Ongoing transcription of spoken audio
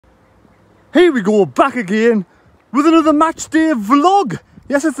Here we go, back again with another match day vlog.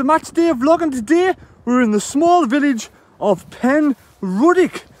 Yes, it's a match day vlog, and today we're in the small village of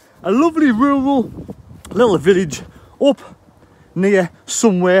Penruddock, a lovely rural little village up near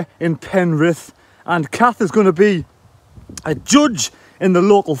somewhere in Penrith. And Kath is going to be a judge in the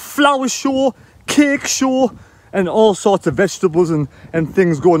local flower show, cake show, and all sorts of vegetables and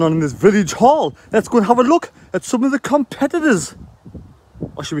things going on in this village hall. Let's go and have a look at some of the competitors,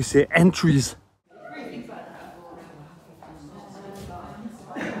 or should we say entries.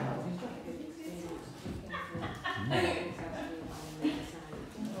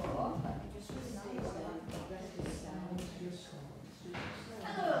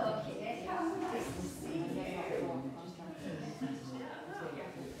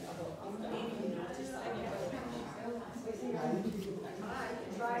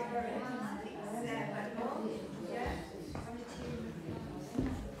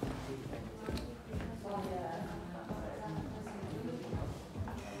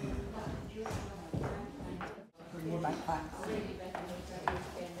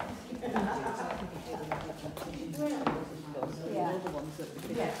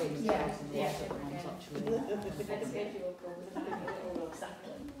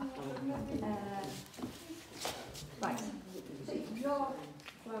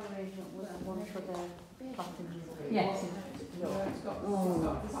 Yes.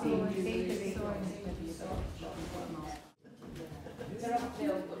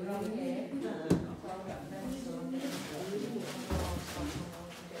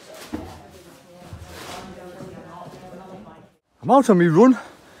 I'm out on my run,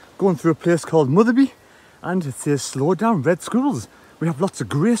 going through a place called Motherby, and it says slow down, red squirrels. We have lots of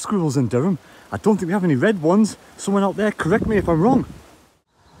grey squirrels in Durham. I don't think we have any red ones. Someone out there, correct me if I'm wrong.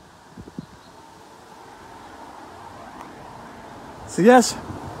 So yes,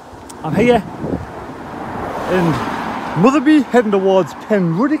 I'm here in Motherby, heading towards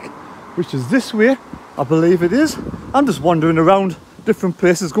Penruddock, which is this way, I believe it is. I'm just wandering around different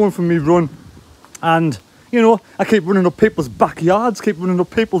places, going for me run, and you know, I keep running up people's backyards, keep running up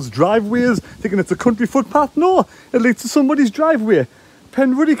people's driveways, thinking it's a country footpath. No, it leads to somebody's driveway.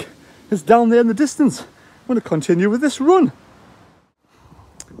 Penruddock is down there in the distance. I'm going to continue with this run.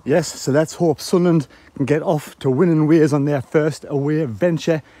 Yes, so let's hope Sunderland can get off to winning ways on their first away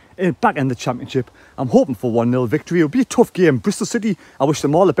venture back in the championship. I'm hoping for 1-0 victory. It'll be a tough game. Bristol City, I wish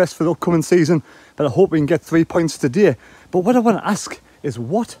them all the best for the upcoming season, but I hope we can get 3 points today. But what I want to ask is,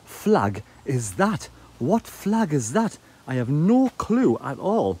 what flag is that? What flag is that? I have no clue at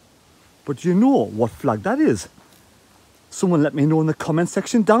all. But do you know what flag that is? Someone let me know in the comment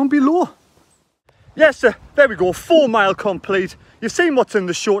section down below. Yes, sir, there we go, 4 mile complete. You've seen what's in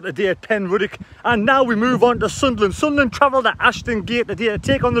the show today at Penruddock, and now we move on to Sunderland. Sunderland travel to Ashton Gate today to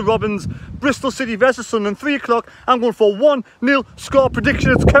take on the Robbins. Bristol City versus Sunderland, 3 o'clock. I'm going for 1-0 score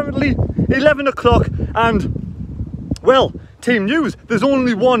prediction. It's currently 11 o'clock, and well, team news, there's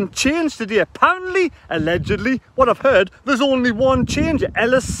only one change today. Apparently, allegedly, what I've heard, there's only one change.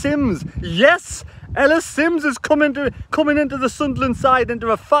 Ellis Simms. Yes, Ellis Simms is coming into the Sunderland side, into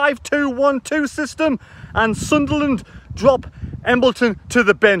a 5-2-1-2 system, and Sunderland drop Embleton to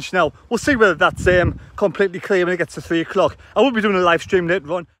the bench. Now, we'll see whether that's completely clear when it gets to 3 o'clock. I will be doing a live stream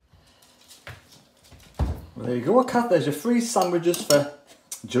later on. Well, there you go, Kath. There's your free sandwiches for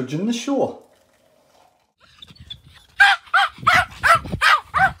judging the show.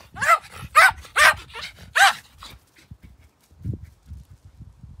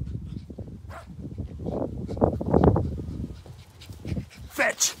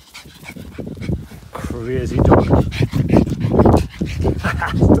 Fetch! Crazy dog.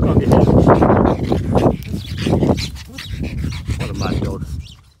 Stuck on your head. What a mad dog.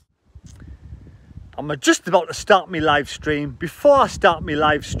 I'm just about to start my live stream. Before I start my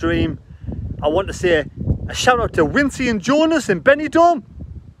live stream, I want to say a shout out to Wincy and Jonas in Benidorm.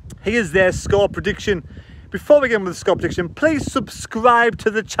 Here's their score prediction. Before we get on with the score prediction, please subscribe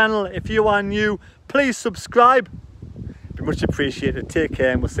to the channel if you are new. Please subscribe. Be much appreciated. Take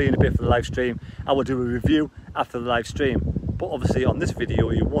care, and we'll see you in a bit for the live stream. I will do a review after the live stream, but obviously on this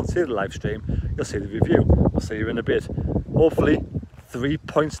video you won't see the live stream, you'll see the review. We'll see you in a bit. Hopefully 3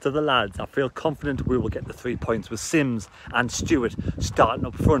 points to the lads. I feel confident we will get the 3 points with Simms and Stewart starting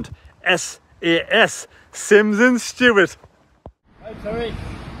up front. SAS, Simms and Stewart. I'm sorry.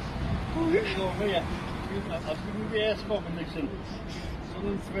 Here we go, here. I'll give you the score prediction.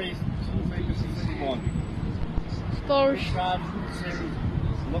 Sunderland 3, Bristol City 1. Scores.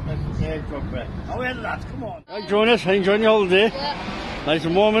 Look at the egg drop there. Oh, yeah, lads, come on. Right, Jonas, how you enjoying your holiday? Yeah. Nice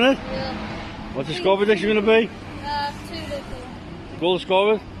and warm, innit? Yeah. What's the score prediction going to be? 2-0. Goal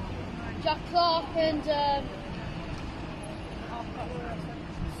scorer? Jack Clark and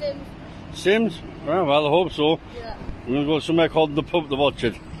Simms. Simms? Oh, well, I hope so. Yeah. We're going to go somewhere called the pub to watch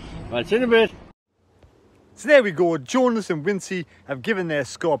it. Right, see you in a bit. So there we go. Jonas and Wincy have given their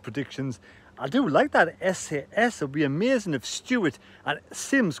score predictions. I do like that SAS. It would be amazing if Stewart and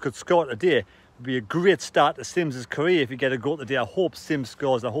Simms could score today. It would be a great start to Simms' career if he get a goal today. I hope Simms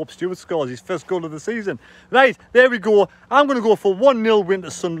scores. I hope Stewart scores his first goal of the season. Right, there we go. I'm going to go for 1-0 win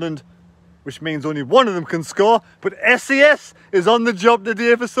to Sunderland, which means only one of them can score. But SAS is on the job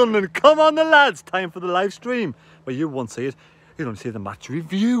today for Sunderland. Come on, the lads. Time for the live stream. Well, you won't see it. You don't see the match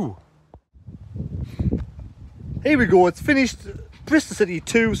review. Here we go. It's finished. Bristol City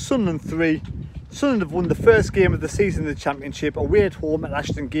 2, Sunderland 3. Sunderland have won the first game of the season in the Championship away at home at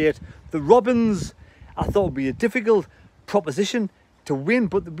Ashton Gate. The Robbins, I thought would be a difficult proposition to win,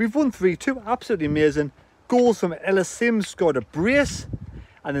 but we've won 3-2. Absolutely amazing. Goals from Ellis Simms, scored a brace,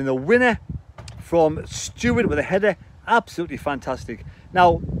 and then the winner from Stewart with a header. Absolutely fantastic.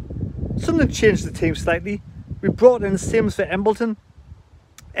 Now, Sunderland changed the team slightly. We brought in Simms for Embleton.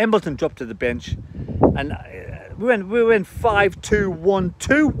 Embleton dropped to the bench, and we went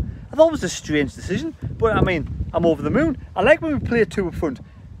 5-2-1-2. I thought it was a strange decision, but I mean, I'm over the moon. I like when we play two up front.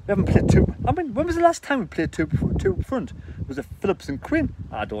 We haven't played two. I mean, when was the last time we played two up front? Was it Phillips and Quinn?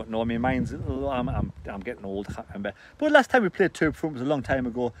 I don't know. I mean, I'm getting old. I can't remember. But last time we played two up front was a long time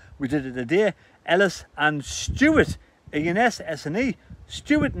ago. We did it today. Ellis and Stewart. E&S, S&E.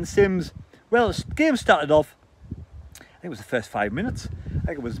 Stewart and Simms. Well, the game started off. I think it was the first 5 minutes. I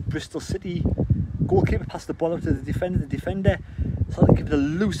think it was Bristol City. Goalkeeper passed the ball up to the defender. The defender started to give it a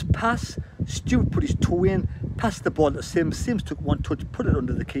loose pass. Stewart put his toe in, passed the ball to Simms. Simms took one touch, put it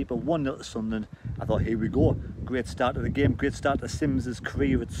under the keeper. 1-0 to Sunderland. I thought, here we go. Great start of the game. Great start to Simms'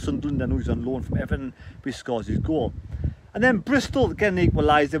 career at Sunderland. I know he's on loan from Everton, but he scores his goal. And then Bristol getting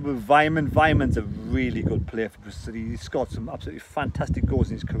equaliser with Vyman. Vyman's a really good player for Bristol. He scored some absolutely fantastic goals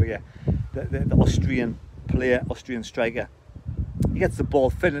in his career. The Austrian player, Austrian striker. He gets the ball,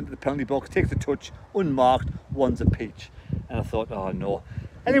 fell into the penalty box, takes the touch, unmarked, one's a peach. And I thought, oh no.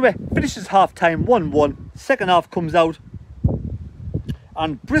 Anyway, finishes half time 1-1. Second half comes out,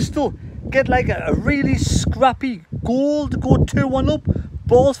 and Bristol get like a really scrappy goal to go 2-1 up.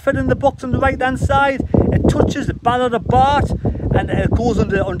 Ball's fed in the box on the right hand side. It touches the Ballard of Bart, and it goes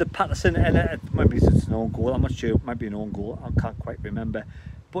under Patterson, and it maybe it's an own goal. I'm not sure. It might be an own goal. I can't quite remember.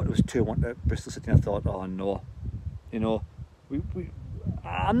 But it was 2-1 to Bristol City. And I thought, oh no, you know.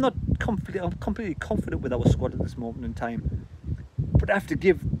 I'm not confident. I'm completely confident with our squad at this moment in time, but I have to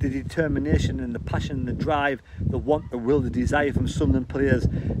give the determination and the passion and the drive, the want, the will, the desire from Sunderland players.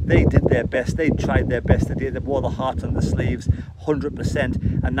 They did their best. They tried their best today. They wore the heart on the sleeves,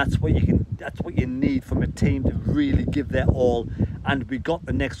 100%, and that's what you can. That's what you need from a team to really give their all. And we got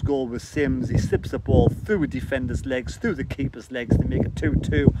the next goal with Simms. He slips the ball through a defender's legs, through the keeper's legs to make it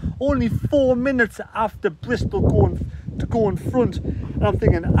 2-2. Only 4 minutes after Bristol go in front, and I'm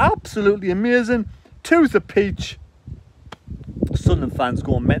thinking absolutely amazing. 2's a peach. Sunderland fans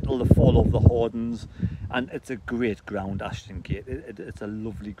go mental. They fall over the Hordens, and it's a great ground, Ashton Gate. It's a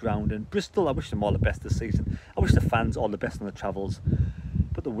lovely ground, and Bristol, I wish them all the best this season. I wish the fans all the best on the travels.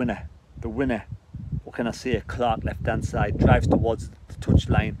 But the winner, what can I say? Clark, left hand side, drives towards the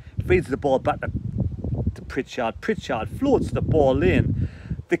touchline, feeds the ball back to Pritchard. Pritchard floats the ball in.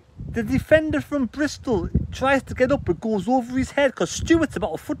 The defender from Bristol tries to get up, but goes over his head because Stewart's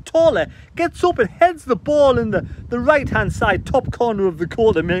about a foot taller. Gets up and heads the ball in the right hand side top corner of the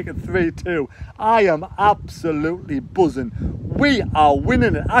goal to make it 3-2. I am absolutely buzzing. We are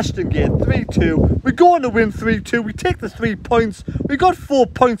winning at Ashton Gate 3-2. We're going to win 3-2. We take the 3 points. We got 4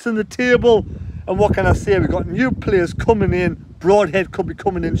 points on the table. And what can I say? We've got new players coming in. Broadhead could be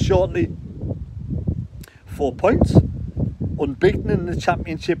coming in shortly. 4 points. Unbeaten in the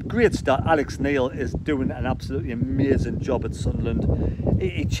Championship. Great start. Alex Neil is doing an absolutely amazing job at Sunderland.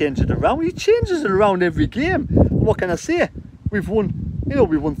 He changes it around. He changes it around every game. And what can I say? We've won, we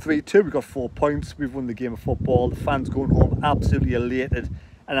won 3-2. We've got 4 points. We've won the game of football. The fans going home absolutely elated.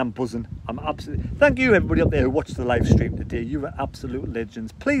 And I'm buzzing. I'm absolutely... Thank you everybody up there who watched the live stream today. You are absolute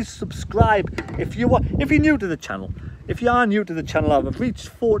legends. Please subscribe if you're new to the channel. If you are new to the channel, I've reached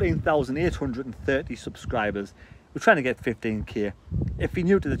 14,830 subscribers. We're trying to get 15k. If you're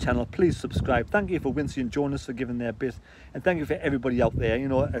new to the channel, please subscribe. Thank you for Wincy and Jonas for giving their bit. And thank you for everybody out there. You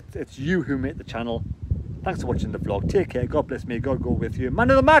know, it's you who make the channel. Thanks for watching the vlog. Take care. God bless me. God go with you. Man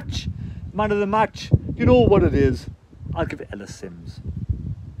of the match. Man of the match. You know what it is. I'll give it Ellis Simms.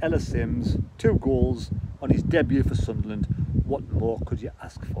 Ellis Simms, 2 goals on his debut for Sunderland. What more could you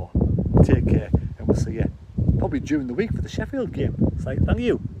ask for? Take care, and we'll see you probably during the week for the Sheffield game. So, thank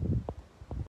you.